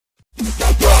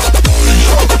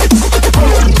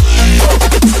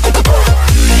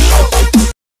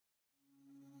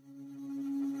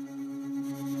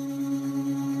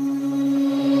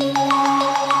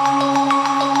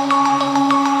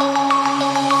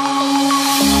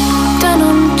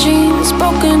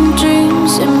broken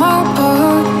dreams in my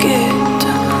pocket.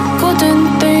 Golden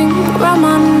thing round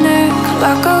my neck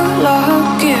like a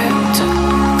locket.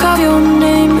 Carve your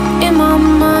name in my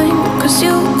mind, 'cause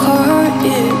you caught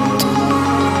it.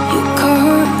 You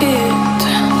caught it.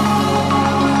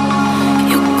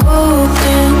 You're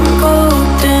golden,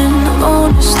 golden.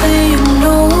 Honestly, you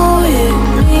know it.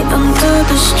 Meet under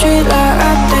the street light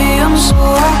at the so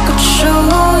I could show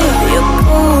you. You're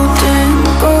golden,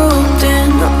 golden.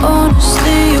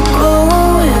 Honestly, you're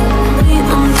glowing. Meet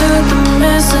under the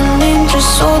mezzanine just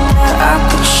so that I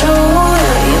could show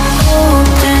you. You're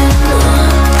golden.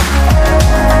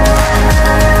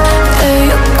 Yeah,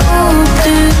 you're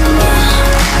golden.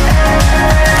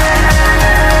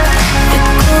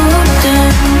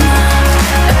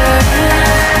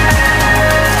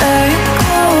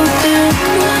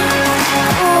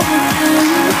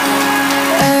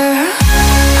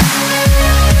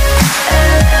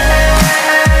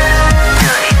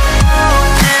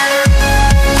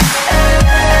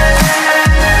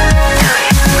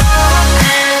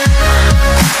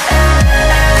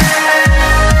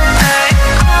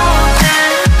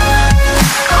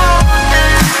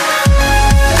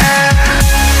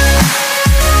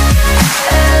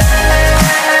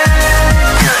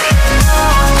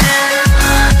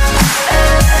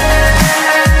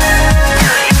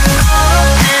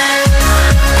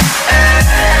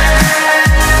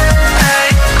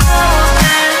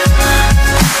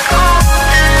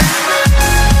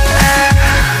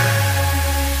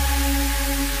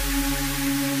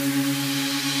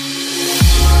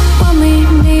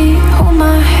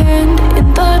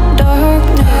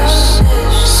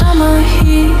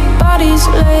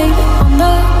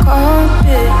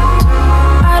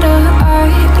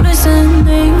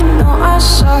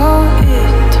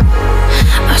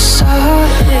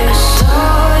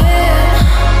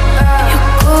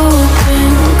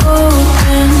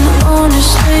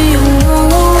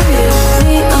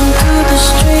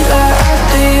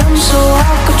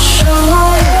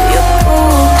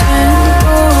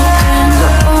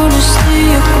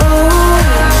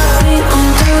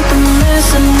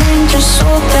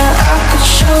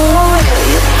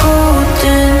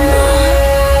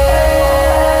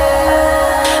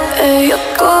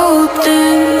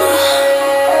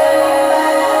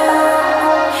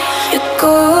 You're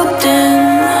golden.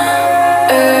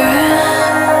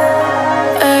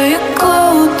 Yeah, you're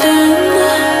golden.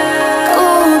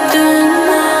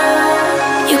 Golden.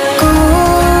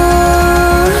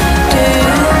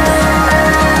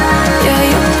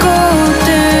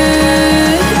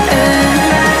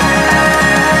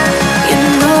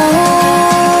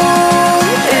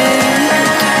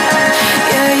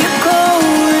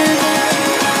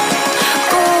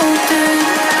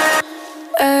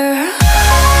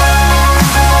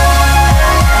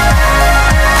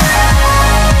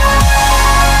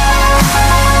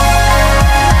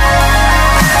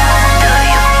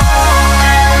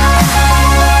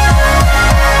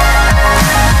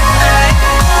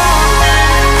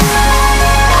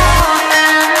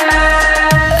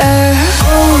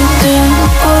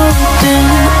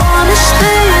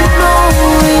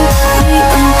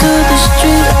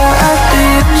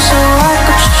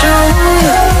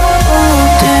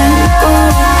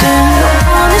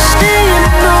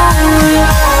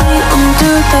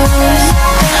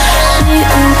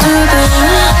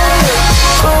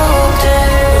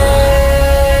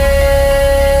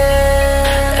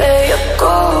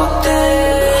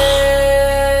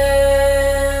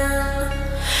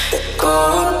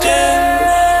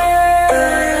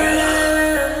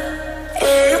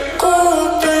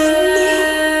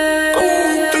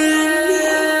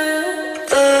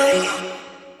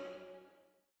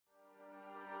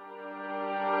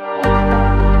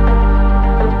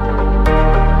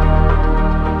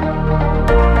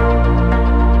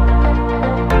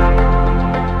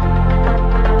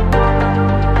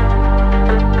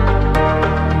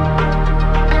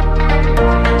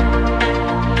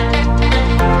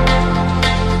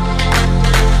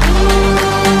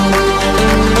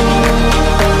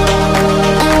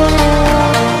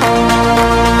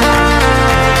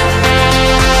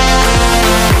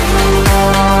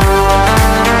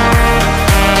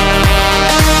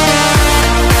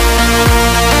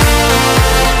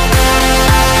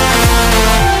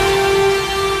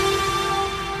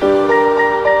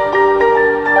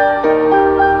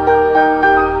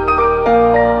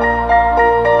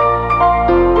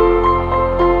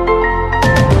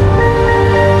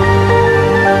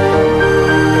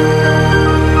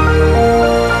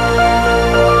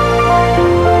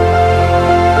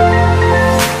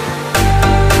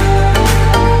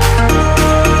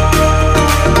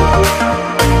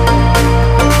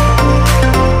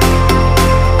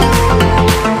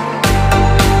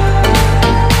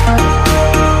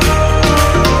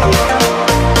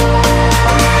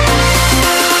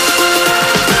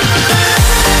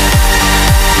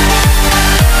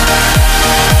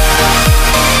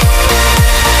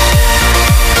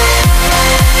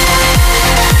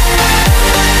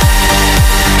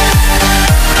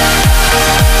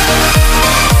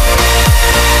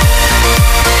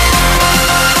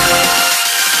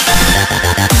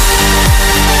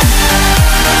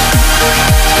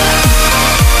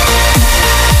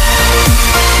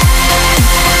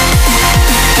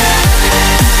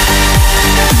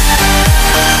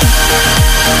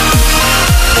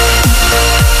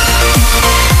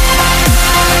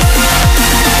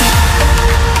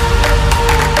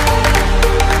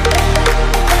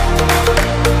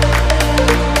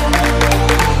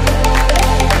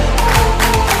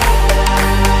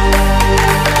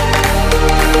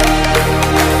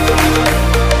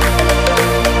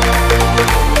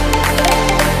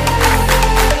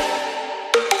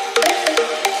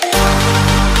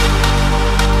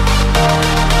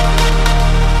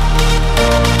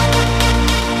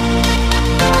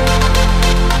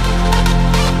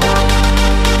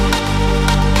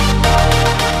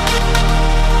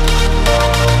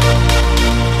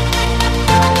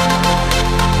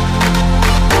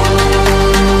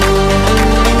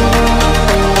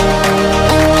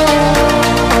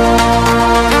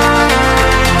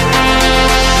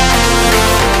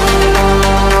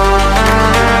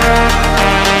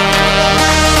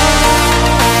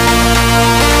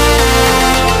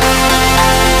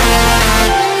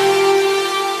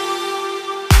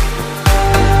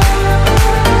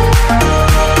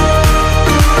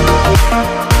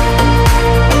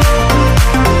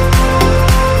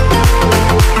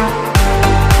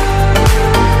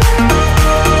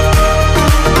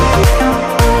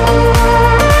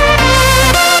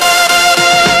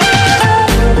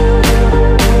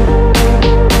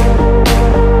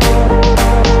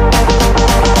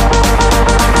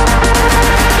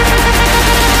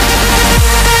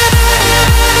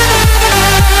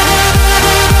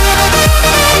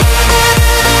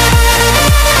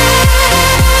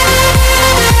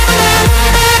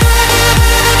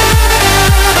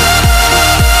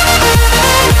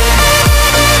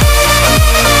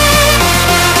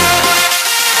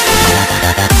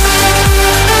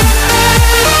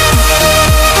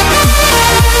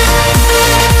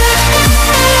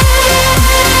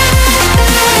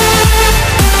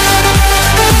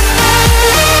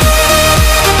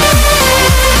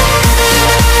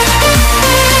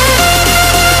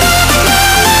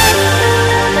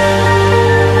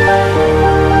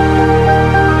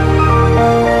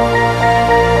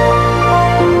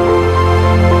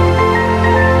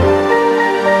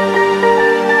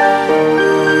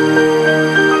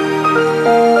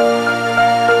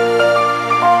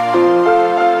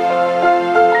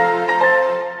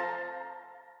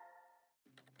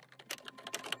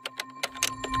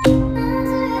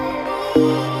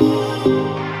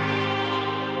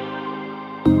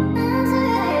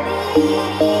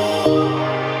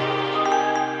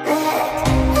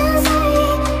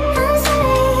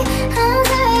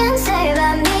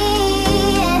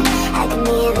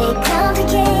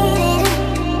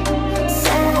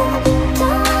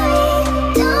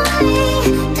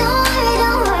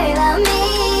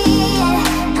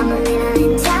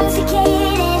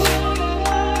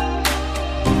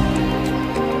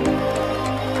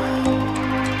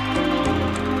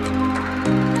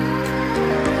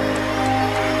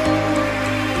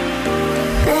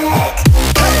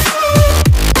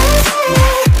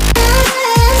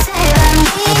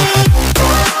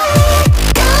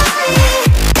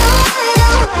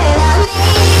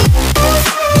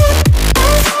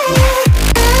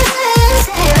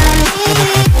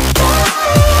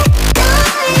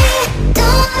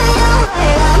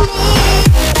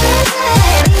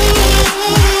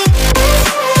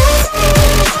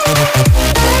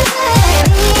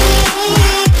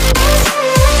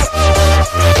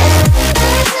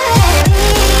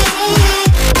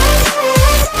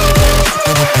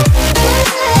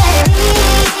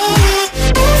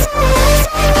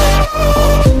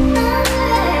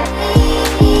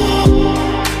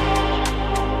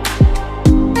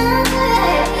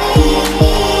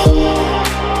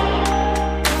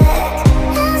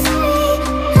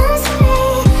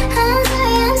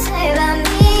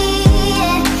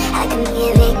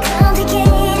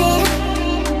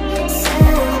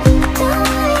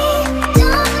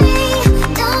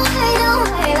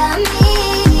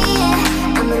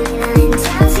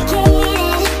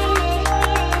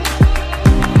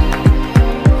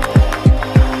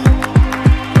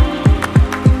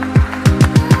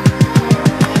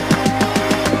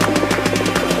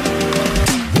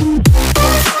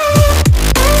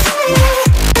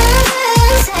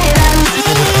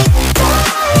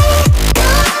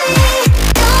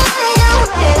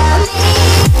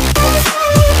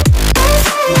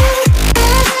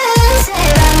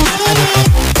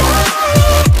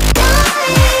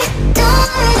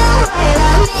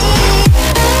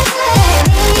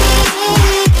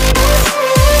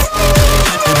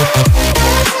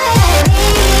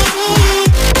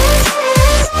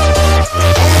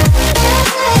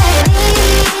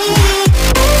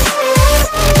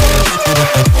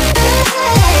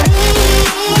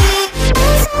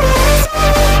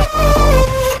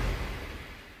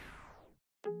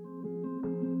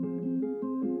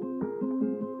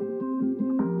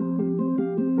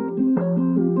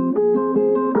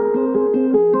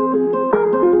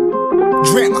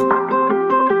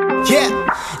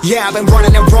 Yeah, I've been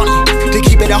running and running to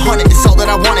keep it 100, it's all that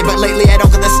I wanted. But lately I don't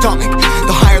get the stomach.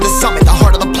 The higher the summit, the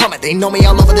harder the plummet. They know me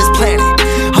all over this planet.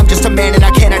 I'm just a man and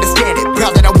I can't understand it.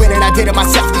 Proud that I win and I did it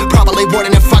myself. Probably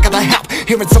wouldn't if I got the help.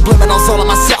 Hearing subliminals all on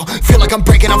myself. Feel like I'm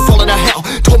breaking, I'm falling to hell.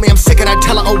 Told me I'm sick and I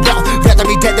tell her, oh well. Rather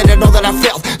be dead than to know that I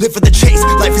failed. Live for the chase,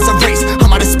 life is a race.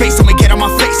 I'm out of space, I'ma get on my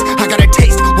face. I got a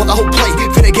taste, well the whole plate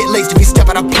finna get laced if you step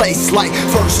out of place. Like,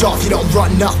 first off, you don't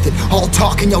run nothing. All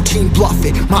talk and your team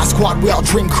bluffing. My squad, we all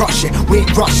dream crushing. We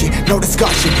ain't rushing, no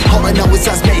discussion. All I know is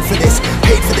I was made for this.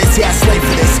 Paid for this, yeah, slave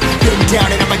for this. Been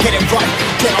down and I'ma get it right.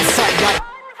 Get on sight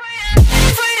like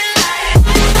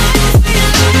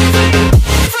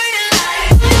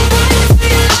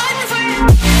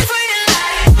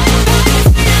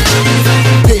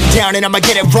down and I'ma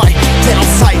get it right. Dead on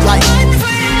sight like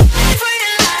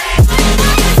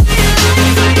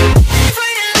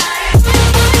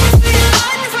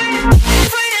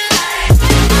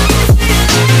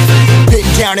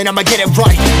been down and I'ma get it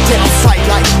right. Dead on sight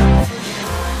like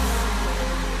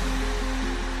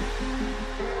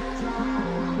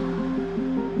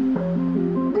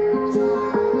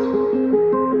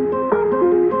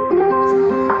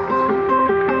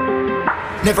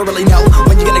never really know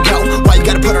when you're gonna go. Why you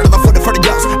gotta put another foot in front of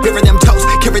yours? Bury them toes,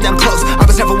 carry them close. I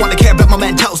was never one to care about my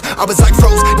mentos. I was like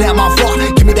froze, now I'm on far.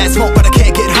 Give me that smoke, but I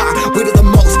can't get high. We do the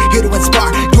most, here to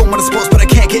inspire. Doing what I'm supposed, but I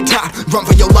can't get tired. Run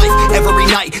for your life, every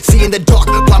night. See in the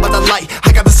dark, blind by the light.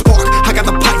 I got the spark, I got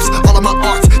the pipes. All of my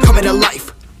arts coming to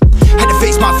life. Had to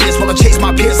face my fears while I chased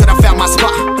my peers, and I found my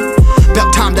spot.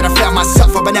 About time that I found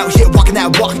myself. I've been out here walking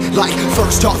that walk. Like,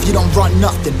 first off, you don't run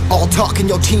nothing. All talking,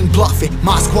 your team bluffing.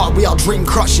 My squad, we all dream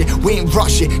crushing. We ain't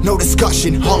rushing, no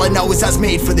discussion. All I know is I was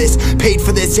made for this. Paid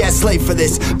for this, yeah, slave for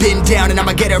this. Been down and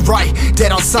I'ma get it right.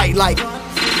 Dead on sight like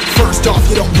first off,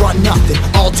 you don't run nothing.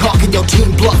 All talking, your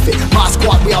team bluffing. My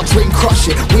squad, we all dream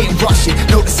crushing. We ain't rushing,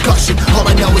 no discussion. All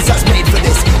I know is I was made for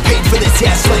this. Paid for this,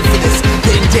 yeah, slave for this.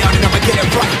 Been down and I'ma get it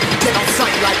right. Dead on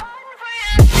sight like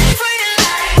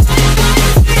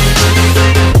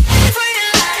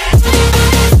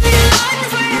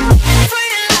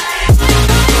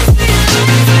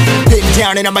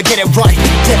down and I'ma get it right.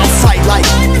 Dead on sight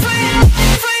like